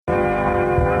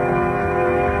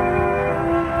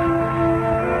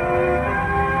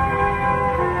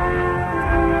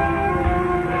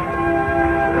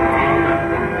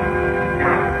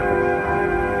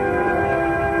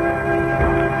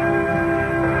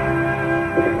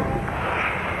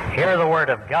Hear the word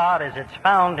of God as it's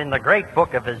found in the great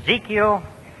book of Ezekiel,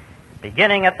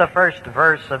 beginning at the first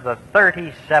verse of the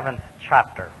 37th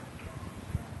chapter.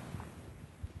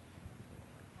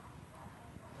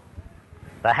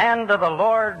 The hand of the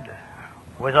Lord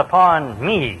was upon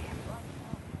me,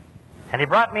 and he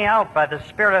brought me out by the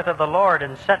Spirit of the Lord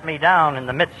and set me down in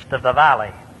the midst of the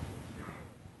valley,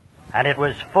 and it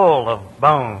was full of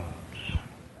bones.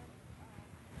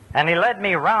 And he led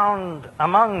me round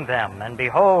among them, and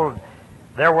behold,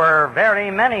 there were very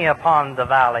many upon the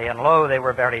valley, and lo, they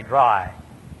were very dry.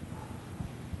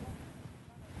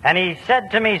 And he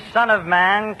said to me, Son of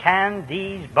man, can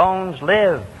these bones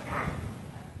live?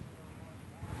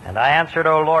 And I answered,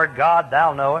 O Lord God,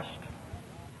 thou knowest.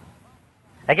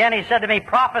 Again he said to me,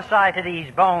 Prophesy to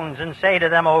these bones, and say to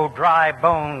them, O dry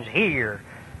bones, hear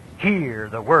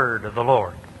the word of the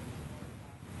Lord.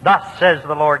 Thus says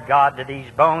the Lord God to these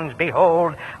bones,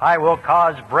 Behold, I will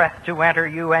cause breath to enter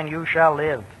you, and you shall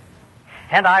live.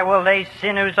 And I will lay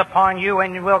sinews upon you,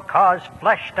 and will cause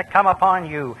flesh to come upon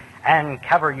you, and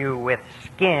cover you with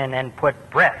skin, and put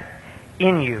breath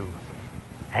in you,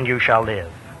 and you shall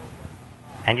live.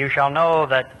 And you shall know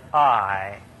that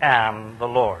I am the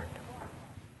Lord.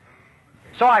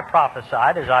 So I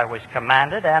prophesied as I was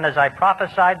commanded, and as I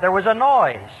prophesied there was a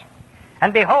noise,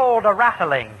 and behold, a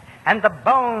rattling. And the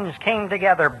bones came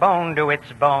together, bone to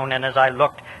its bone. And as I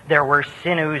looked, there were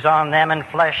sinews on them, and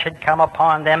flesh had come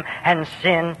upon them, and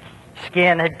skin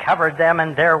had covered them,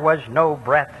 and there was no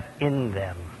breath in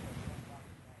them.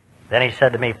 Then he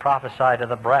said to me, Prophesy to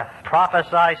the breath.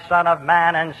 Prophesy, Son of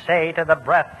man, and say to the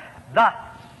breath, Thus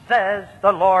says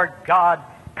the Lord God,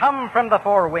 Come from the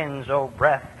four winds, O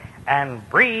breath, and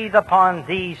breathe upon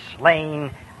these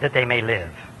slain, that they may live.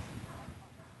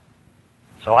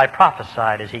 So I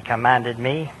prophesied as he commanded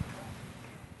me,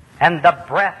 and the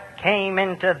breath came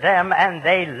into them, and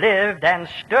they lived and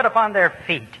stood upon their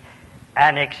feet,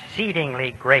 an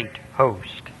exceedingly great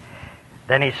host.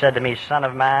 Then he said to me, Son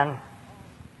of man,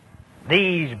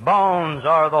 these bones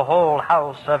are the whole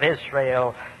house of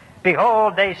Israel.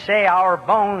 Behold, they say, Our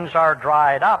bones are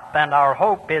dried up, and our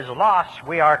hope is lost.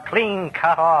 We are clean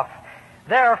cut off.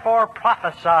 Therefore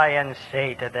prophesy and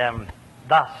say to them,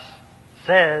 Thus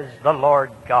says the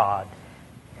Lord God,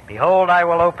 Behold, I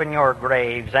will open your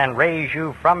graves, and raise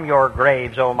you from your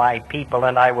graves, O my people,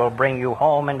 and I will bring you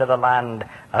home into the land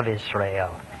of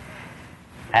Israel.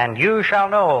 And you shall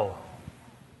know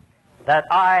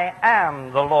that I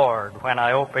am the Lord when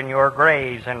I open your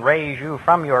graves and raise you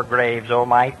from your graves, O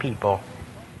my people.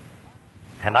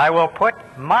 And I will put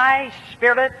my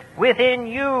Spirit within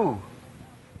you,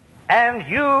 and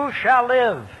you shall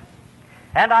live.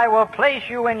 And I will place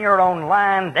you in your own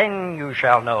land, then you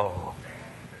shall know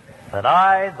that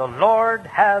I, the Lord,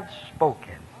 have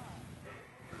spoken,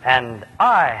 and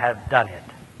I have done it,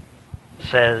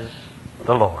 says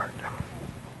the Lord.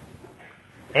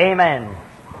 Amen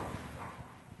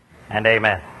and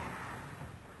amen.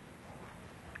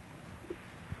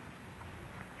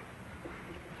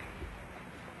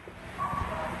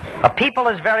 A people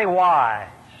is very wise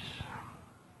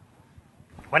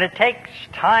when it takes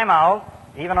time out,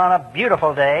 even on a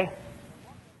beautiful day,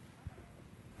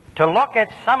 to look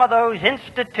at some of those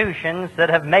institutions that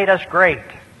have made us great.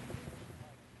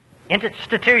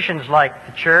 Institutions like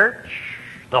the church,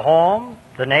 the home,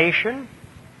 the nation,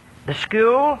 the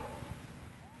school,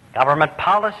 government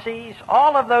policies,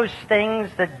 all of those things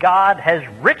that God has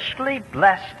richly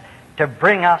blessed to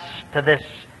bring us to this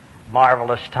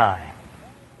marvelous time.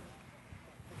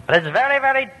 But it's very,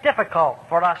 very difficult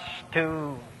for us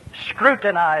to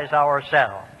scrutinize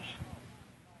ourselves.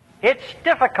 It's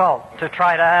difficult to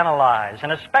try to analyze,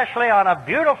 and especially on a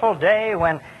beautiful day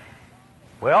when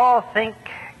we all think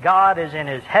God is in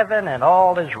His heaven and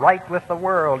all is right with the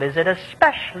world, is it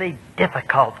especially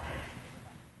difficult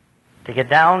to get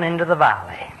down into the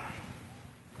valley.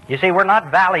 You see, we're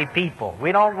not valley people.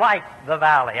 We don't like the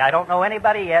valley. I don't know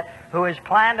anybody yet who has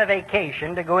planned a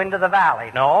vacation to go into the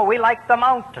valley. No, we like the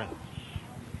mountains.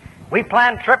 We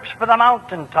plan trips for the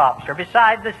mountaintops, or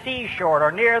beside the seashore,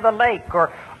 or near the lake,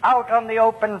 or out on the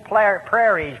open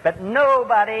prairies. But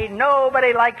nobody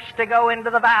likes to go into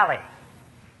the valley.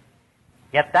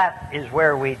 Yet that is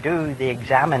where we do the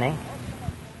examining.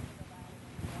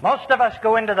 Most of us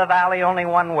go into the valley only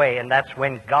one way, and that's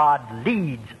when God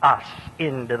leads us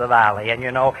into the valley. And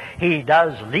you know, He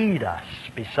does lead us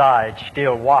beside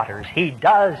still waters. He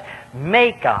does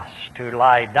make us to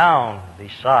lie down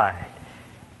beside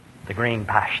the green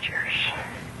pastures.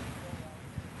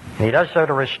 And He does so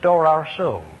to restore our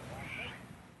souls.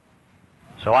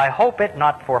 So I hope it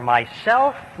not for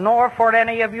myself nor for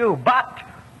any of you, but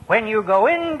when you go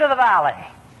into the valley,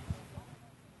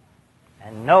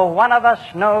 And no one of us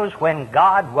knows when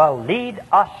God will lead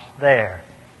us there.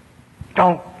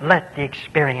 Don't let the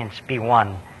experience be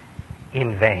one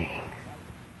in vain.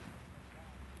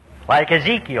 Like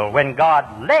Ezekiel, when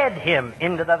God led him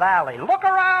into the valley, look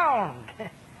around.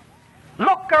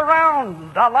 Look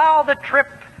around. Allow the trip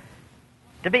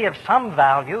to be of some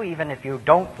value, even if you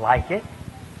don't like it.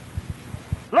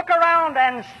 Look around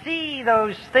and see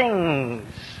those things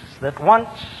that once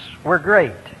were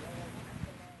great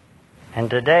and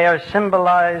today are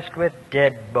symbolized with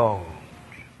dead bones.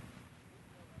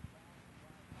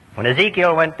 When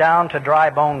Ezekiel went down to Dry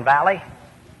Bone Valley,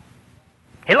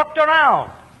 he looked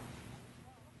around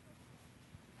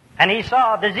and he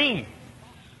saw disease,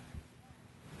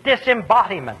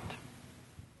 disembodiment,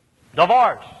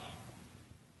 divorce,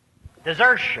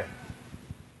 desertion,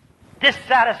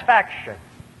 dissatisfaction,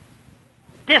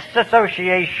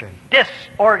 disassociation,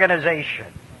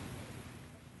 disorganization.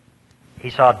 He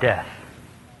saw death.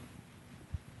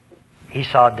 He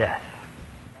saw death.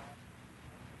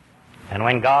 And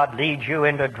when God leads you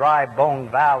into Dry Bone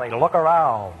Valley, look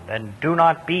around and do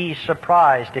not be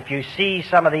surprised if you see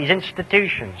some of these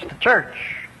institutions, the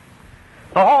church,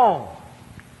 the home,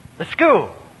 the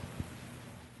school,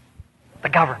 the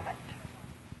government,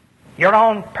 your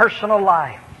own personal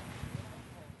life,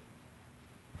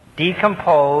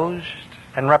 decomposed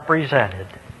and represented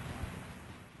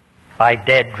by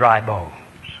dead, dry bones.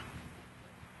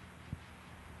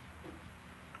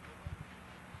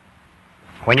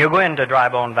 When you go into Dry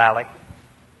Bone Valley,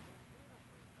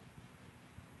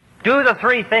 do the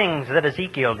three things that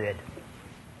Ezekiel did.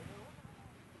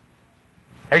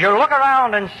 As you look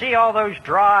around and see all those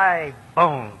dry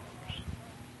bones,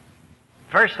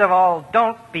 first of all,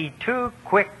 don't be too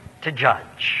quick to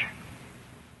judge.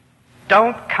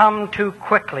 Don't come too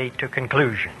quickly to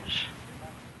conclusions.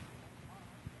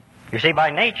 You see,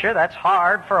 by nature, that's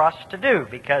hard for us to do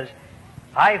because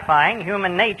I find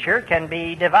human nature can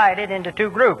be divided into two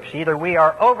groups. Either we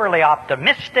are overly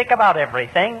optimistic about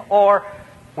everything or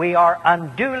we are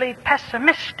unduly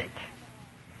pessimistic.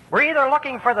 We're either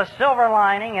looking for the silver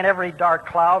lining in every dark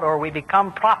cloud or we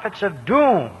become prophets of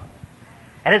doom.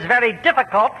 And it's very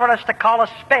difficult for us to call a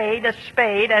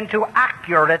spade and to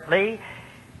accurately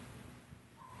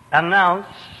announce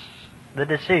the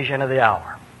decision of the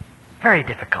hour. Very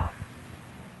difficult.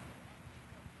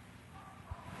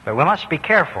 But we must be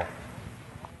careful.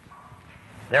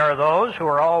 There are those who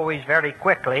are always very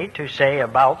quickly to say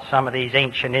about some of these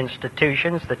ancient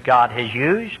institutions that God has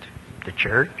used, the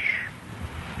church,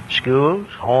 schools,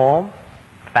 home,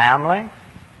 family,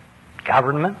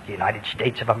 government, the United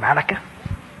States of America,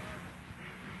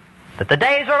 that the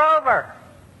days are over.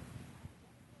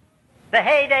 The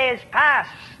heyday is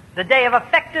past. The day of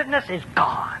effectiveness is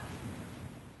gone.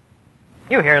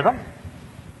 You hear them.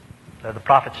 They're the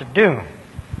prophets of doom.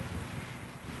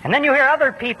 And then you hear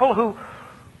other people who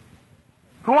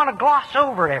want to gloss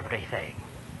over everything.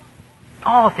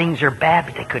 Oh, things are bad,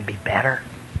 but they could be better.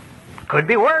 Could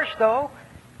be worse, though.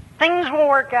 Things will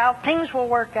work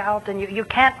out, and you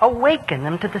can't awaken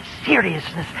them to the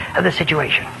seriousness of the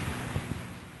situation.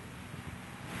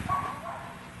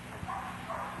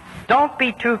 Don't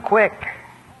be too quick.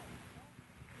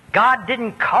 God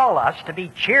didn't call us to be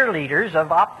cheerleaders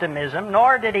of optimism,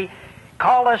 nor did He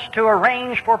call us to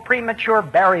arrange for premature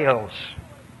burials.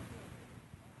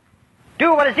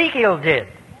 Do what Ezekiel did.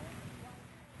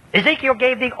 Ezekiel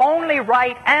gave the only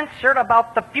right answer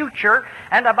about the future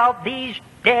and about these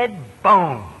dead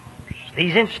bones,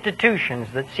 these institutions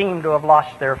that seem to have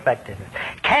lost their effectiveness.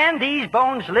 Can these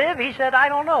bones live? He said, I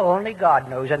don't know. Only God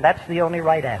knows, and that's the only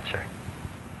right answer.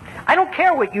 I don't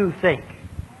care what you think,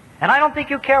 and I don't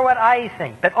think you care what I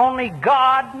think, but only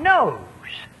God knows.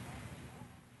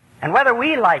 And whether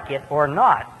we like it or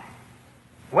not,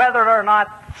 whether or not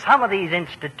some of these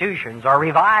institutions are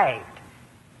revived,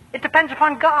 it depends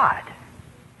upon God.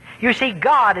 You see,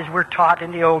 God, as we're taught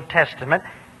in the Old Testament,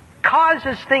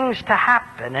 causes things to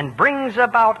happen and brings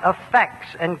about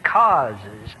effects and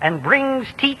causes and brings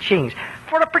teachings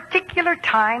for a particular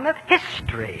time of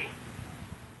history.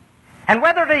 And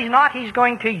whether or not He's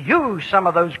going to use some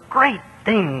of those great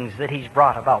things that He's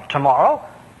brought about tomorrow,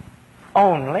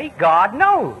 only God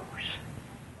knows.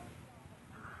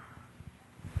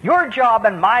 Your job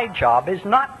and my job is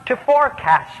not to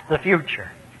forecast the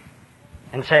future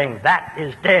and saying that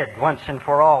is dead once and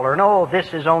for all, or no,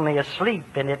 this is only asleep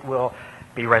and it will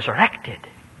be resurrected.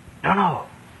 No.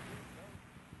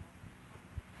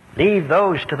 Leave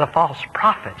those to the false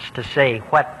prophets to say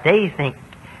what they think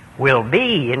will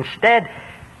be. Instead,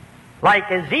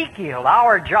 like Ezekiel,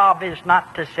 our job is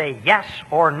not to say yes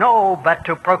or no, but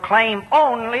to proclaim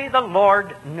only the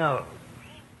Lord knows.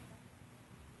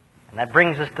 And that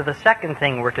brings us to the second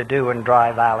thing we're to do in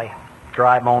Dry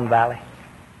Bone Valley.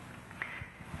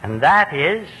 And that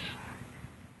is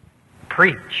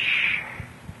preach.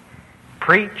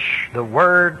 Preach the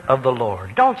word of the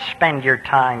Lord. Don't spend your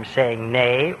time saying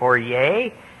nay or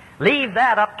yea. Leave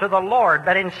that up to the Lord,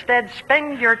 but instead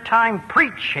spend your time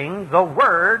preaching the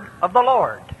word of the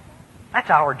Lord. That's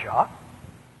our job.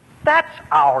 That's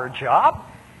our job.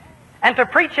 And to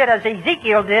preach it as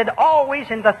Ezekiel did, always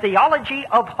in the theology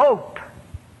of hope.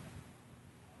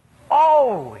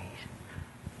 Always.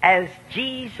 As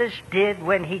Jesus did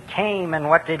when he came, and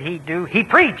what did he do? He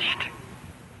preached.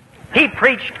 He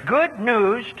preached good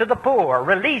news to the poor,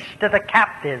 release to the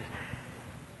captives.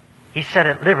 He set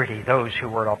at liberty those who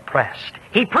were oppressed.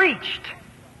 He preached.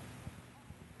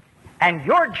 And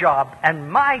your job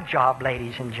and my job,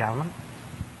 ladies and gentlemen,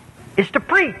 is to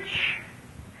preach.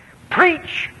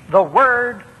 Preach the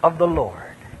word of the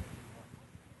Lord.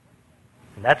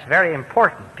 And that's very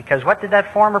important, because what did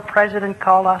that former president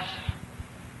call us?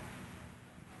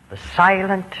 The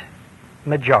silent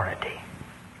majority.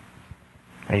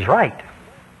 And he's right.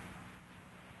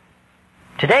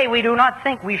 Today we do not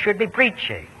think we should be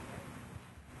preaching.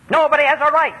 Nobody has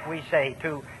a right, we say,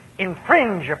 to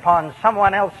infringe upon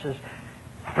someone else's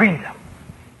freedom.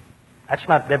 That's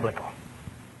not biblical.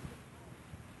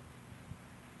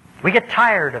 We get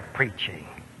tired of preaching.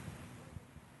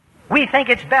 We think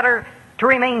it's better to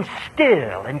remain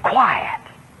still and quiet.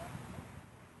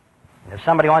 And if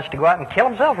somebody wants to go out and kill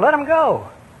himself, let him go.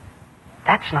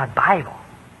 That's not Bible.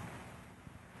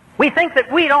 We think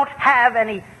that we don't have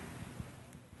any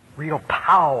real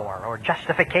power or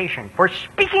justification for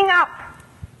speaking up.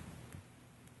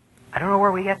 I don't know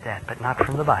where we get that, but not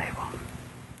from the Bible.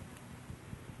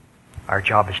 Our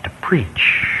job is to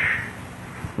preach.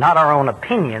 Not our own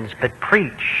opinions, but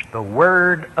preach the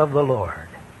word of the Lord.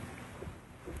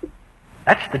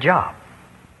 That's the job.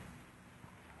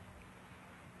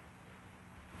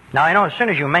 Now, I know as soon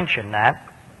as you mention that,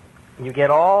 you get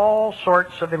all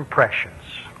sorts of impressions.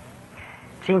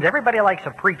 It seems everybody likes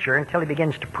a preacher until he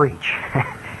begins to preach.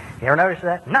 You ever notice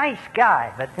that? Nice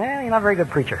guy, but he's not a very good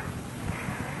preacher.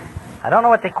 I don't know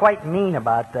what they quite mean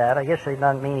about that. I guess they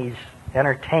don't mean he's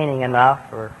entertaining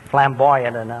enough or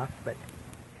flamboyant enough, but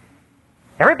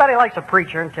everybody likes a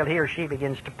preacher until he or she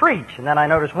begins to preach. And then I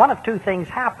notice one of two things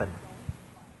happen.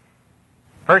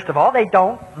 First of all, they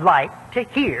don't like to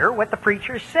hear what the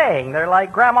preacher's saying. They're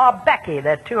like Grandma Becky,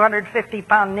 that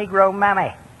 250-pound Negro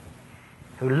mammy,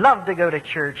 who loved to go to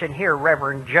church and hear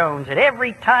Reverend Jones, and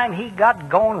every time he got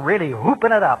going really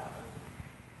whooping it up,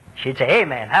 she'd say,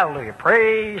 "Amen, hallelujah,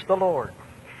 praise the Lord."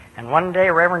 And one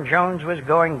day Reverend Jones was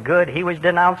going good. He was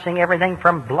denouncing everything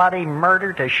from bloody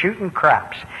murder to shooting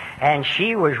craps. And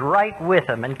she was right with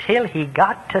him until he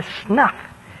got to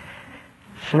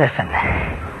sniffing.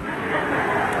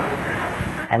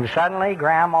 And suddenly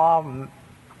Grandma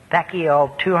Becky, all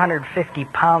 250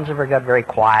 pounds of her, got very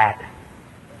quiet.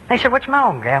 They said, "What's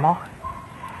wrong, Grandma?"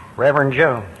 "Reverend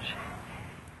Jones,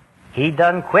 he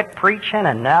done quit preaching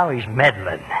and now he's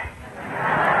meddling."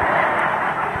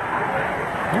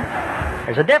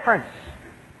 There's a difference.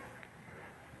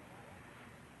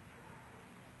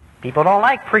 People don't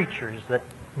like preachers that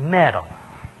meddle.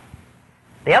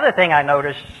 The other thing I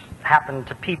noticed happen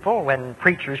to people when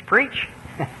preachers preach,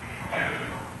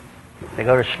 they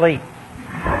go to sleep.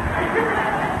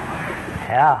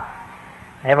 Yeah.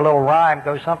 They have a little rhyme,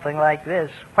 goes something like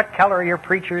this. "What color are your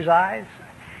preacher's eyes?"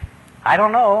 "I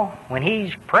don't know. When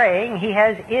he's praying, he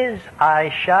has his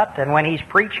eyes shut, and when he's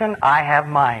preaching, I have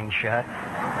mine shut."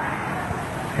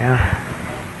 Yeah.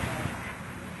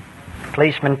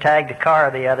 Policeman tagged a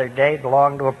car the other day,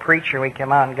 belonged to a preacher. We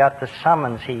came out and got the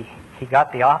summons. He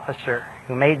got the officer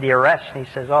who made the arrest, and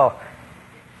he says, "Oh,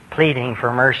 pleading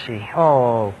for mercy.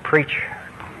 Oh,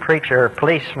 preacher,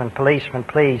 policeman,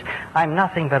 please. I'm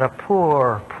nothing but a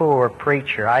poor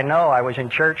preacher. I know I was in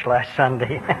church last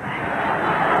Sunday."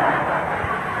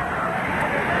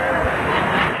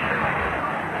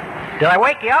 Did I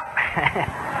wake you up?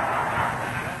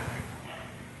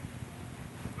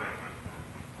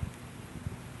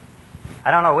 I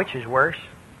don't know which is worse.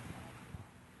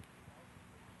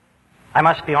 I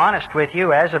must be honest with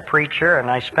you, as a preacher, and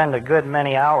I spend a good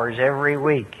many hours every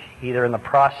week, either in the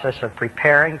process of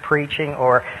preparing, preaching,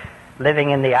 or living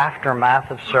in the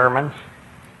aftermath of sermons.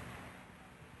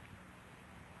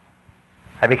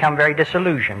 I become very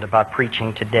disillusioned about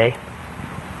preaching today.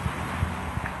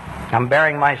 I'm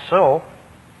bearing my soul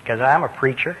because I am a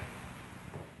preacher.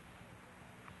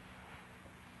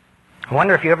 I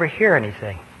wonder if you ever hear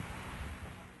anything.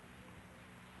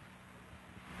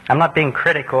 I'm not being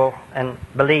critical, and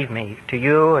believe me, to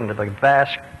you and to the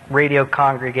vast radio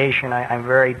congregation, I'm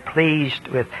very pleased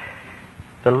with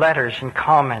the letters and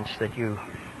comments that you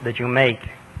make.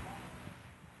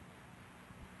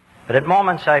 But at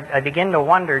moments I begin to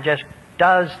wonder, just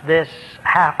does this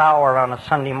half hour on a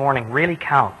Sunday morning really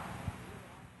count?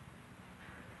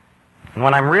 And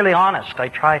when I'm really honest, I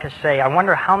try to say, I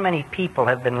wonder how many people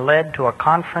have been led to a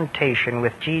confrontation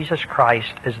with Jesus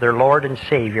Christ as their Lord and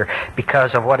Savior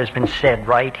because of what has been said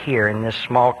right here in this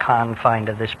small confine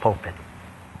of this pulpit.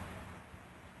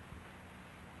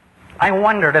 I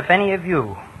wondered if any of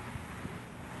you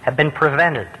have been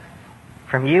prevented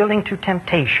from yielding to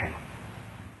temptation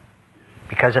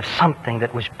because of something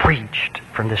that was preached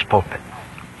from this pulpit.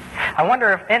 I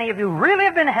wonder if any of you really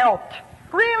have been helped,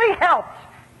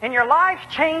 and your lives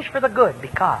changed for the good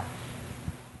because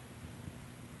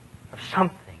of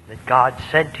something that God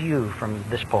said to you from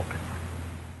this pulpit.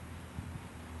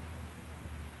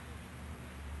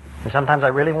 And sometimes I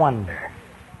really wonder.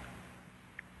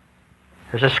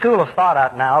 There's a school of thought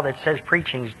out now that says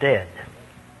preaching's dead.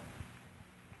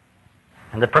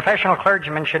 And the professional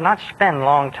clergymen should not spend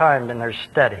long time in their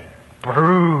study,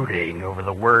 brooding over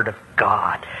the Word of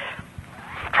God,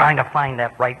 trying to find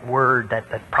that right word,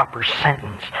 that proper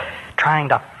sentence, trying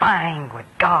to find what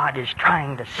God is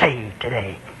trying to say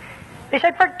today. They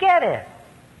said, forget it.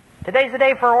 Today's the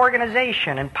day for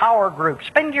organization and power groups.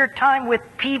 Spend your time with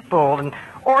people and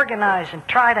organize and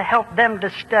try to help them to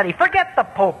study. Forget the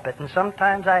pulpit. And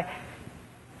sometimes I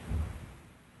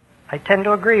tend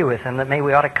to agree with them that maybe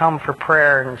we ought to come for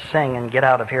prayer and sing and get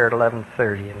out of here at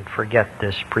 11:30 and forget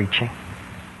this preaching.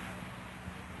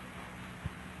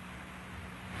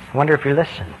 I wonder if you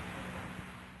listen.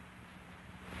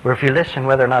 Or if you listen,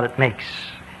 whether or not it makes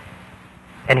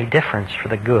any difference for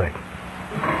the good.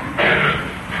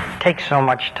 It takes so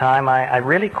much time. I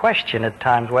really question at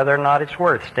times whether or not it's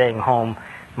worth staying home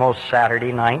most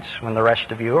Saturday nights when the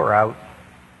rest of you are out.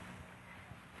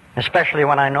 Especially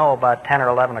when I know about 10 or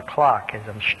 11 o'clock as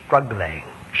I'm struggling,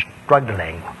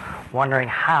 wondering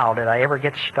how did I ever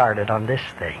get started on this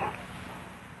thing.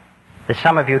 That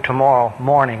some of you tomorrow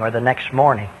morning or the next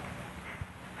morning,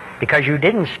 because you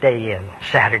didn't stay in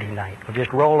Saturday night, will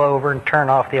just roll over and turn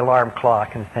off the alarm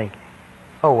clock and think,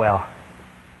 oh well,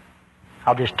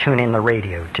 I'll just tune in the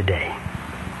radio today.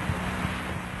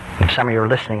 If some of you are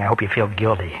listening, I hope you feel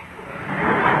guilty.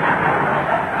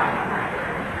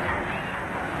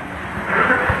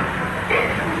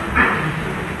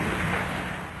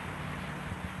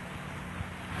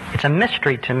 It's a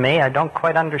mystery to me. I don't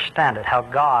quite understand it, how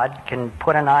God can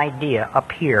put an idea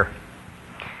up here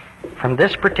from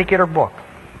this particular book.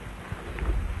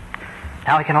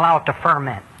 How He can allow it to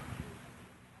ferment.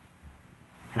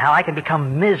 And how I can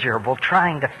become miserable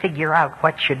trying to figure out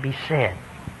what should be said.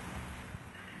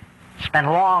 Spend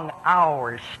long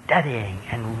hours studying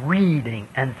and reading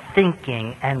and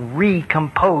thinking and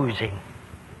recomposing.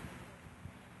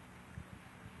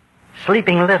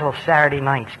 Sleeping little Saturday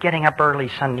nights, getting up early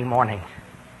Sunday mornings.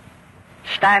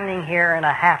 Standing here in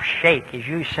a half shake as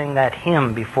you sing that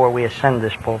hymn before we ascend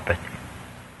this pulpit.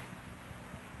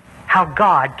 How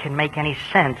God can make any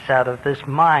sense out of this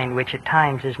mind which at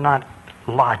times is not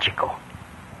logical.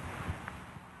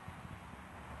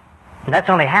 And that's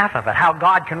only half of it. How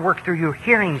God can work through your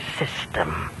hearing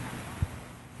system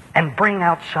and bring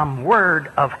out some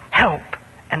word of help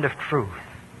and of truth.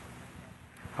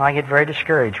 I get very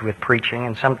discouraged with preaching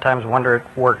and sometimes wonder it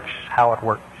works, how it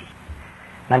works.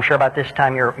 And I'm sure about this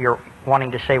time you're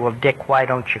wanting to say, well, Dick, why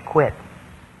don't you quit?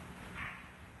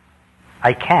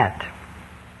 I can't.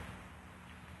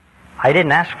 I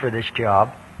didn't ask for this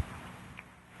job.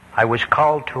 I was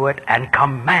called to it and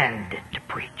commanded to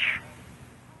preach.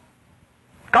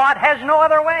 God has no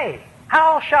other way.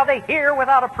 How shall they hear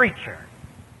without a preacher?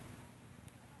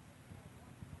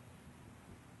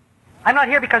 I'm not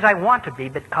here because I want to be,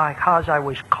 but because I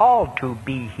was called to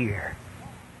be here.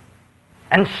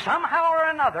 And somehow or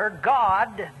another,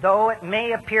 God, though it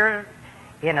may appear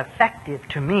ineffective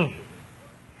to me,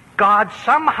 God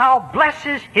somehow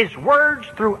blesses His words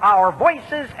through our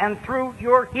voices and through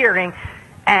your hearing,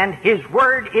 and His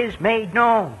word is made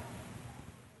known.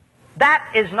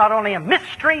 That is not only a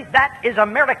mystery, that is a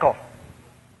miracle.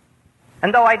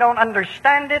 And though I don't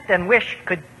understand it and wish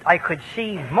I could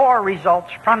see more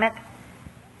results from it,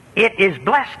 it is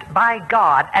blessed by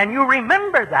God. And you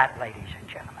remember that, ladies and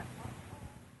gentlemen.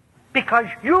 Because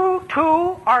you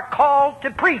too are called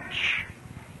to preach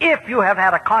if you have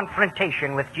had a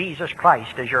confrontation with Jesus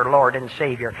Christ as your Lord and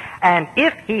Savior. And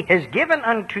if He has given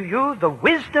unto you the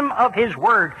wisdom of His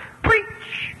Word,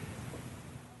 preach.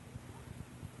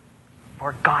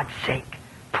 For God's sake,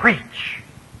 preach.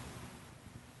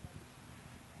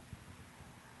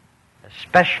 The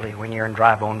especially when you're in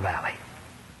Dry Bone Valley.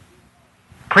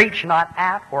 Preach not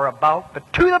at or about,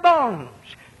 but to the bones.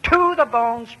 To the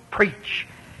bones preach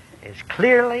as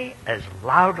clearly, as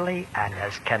loudly, and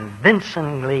as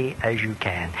convincingly as you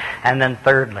can. And then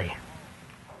thirdly,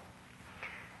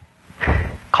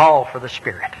 call for the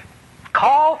Spirit.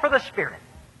 Call for the Spirit.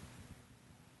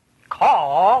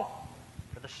 Call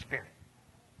for the Spirit.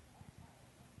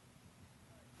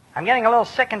 I'm getting a little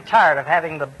sick and tired of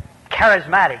having the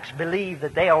charismatics believe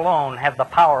that they alone have the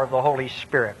power of the Holy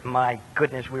Spirit. My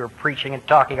goodness, we were preaching and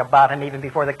talking about Him even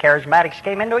before the charismatics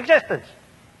came into existence.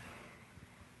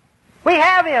 We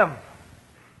have Him.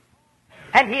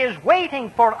 And He is waiting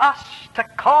for us to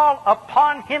call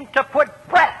upon Him to put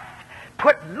breath,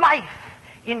 put life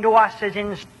into us as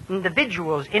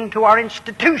individuals, into our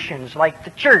institutions like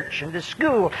the church and the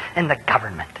school and the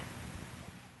government.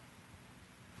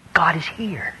 God is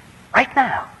here, right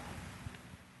now,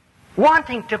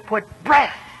 wanting to put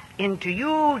breath into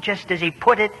you just as He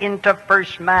put it into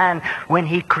first man when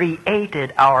He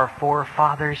created our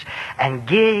forefathers and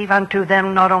gave unto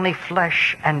them not only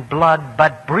flesh and blood,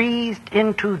 but breathed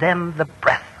into them the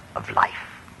breath of life.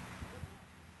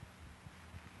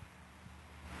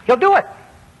 He'll do it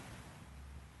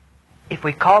if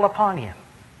we call upon Him,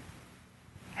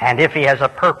 and if He has a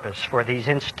purpose for these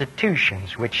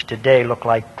institutions which today look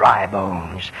like dry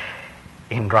bones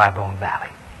in Dry Bone Valley.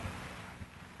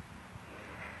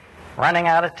 Running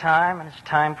out of time, and it's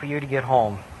time for you to get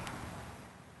home.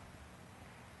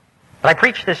 But I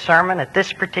preached this sermon at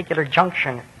this particular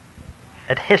junction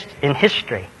in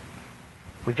history.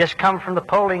 We've just come from the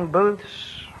polling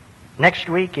booths. Next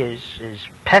week is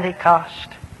Pentecost.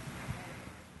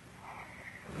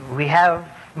 We have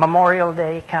Memorial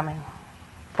Day coming,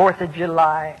 4th of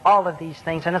July, all of these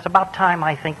things. And it's about time,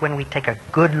 I think, when we take a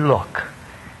good look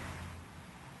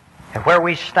at where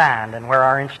we stand and where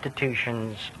our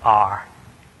institutions are.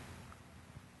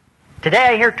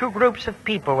 Today I hear two groups of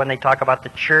people when they talk about the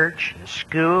church and the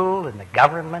school and the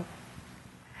government.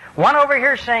 One over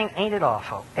here saying, ain't it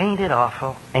awful, ain't it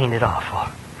awful, ain't it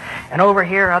awful. And over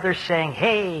here others saying,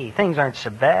 hey, things aren't so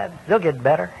bad, they'll get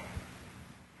better.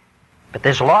 But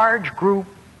this large group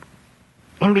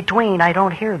in between, I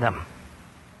don't hear them.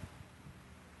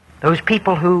 Those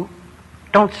people who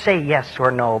don't say yes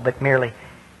or no, but merely,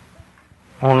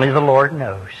 only the Lord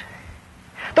knows.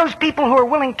 Those people who are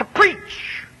willing to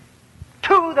preach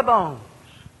to the bones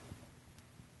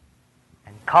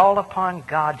and call upon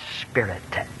God's Spirit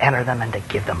to enter them and to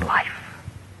give them life.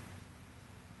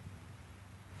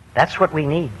 That's what we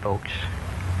need, folks.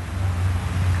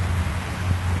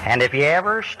 And if you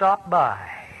ever stop by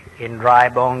in Dry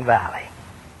Bone Valley,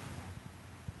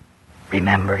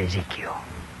 remember Ezekiel.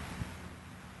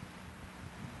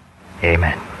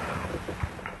 Amen.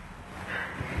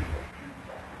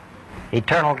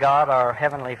 Eternal God, our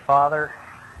Heavenly Father,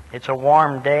 it's a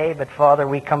warm day, but Father,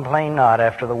 we complain not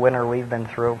after the winter we've been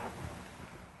through.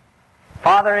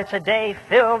 Father, it's a day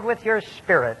filled with your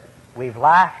Spirit. We've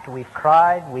laughed, we've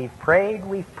cried, we've prayed,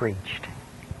 we've preached.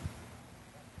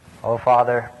 Oh,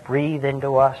 Father, breathe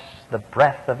into us the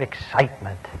breath of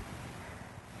excitement,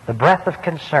 the breath of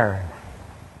concern,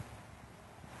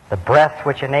 the breath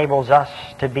which enables us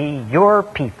to be your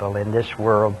people in this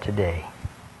world today.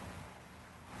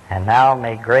 And now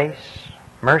may grace,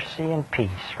 mercy, and peace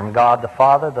from God the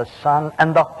Father, the Son,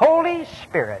 and the Holy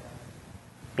Spirit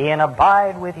be and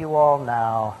abide with you all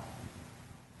now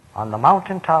on the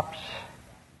mountaintops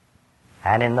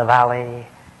and in the valley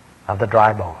of the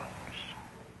dry bones.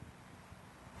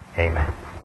 Amen.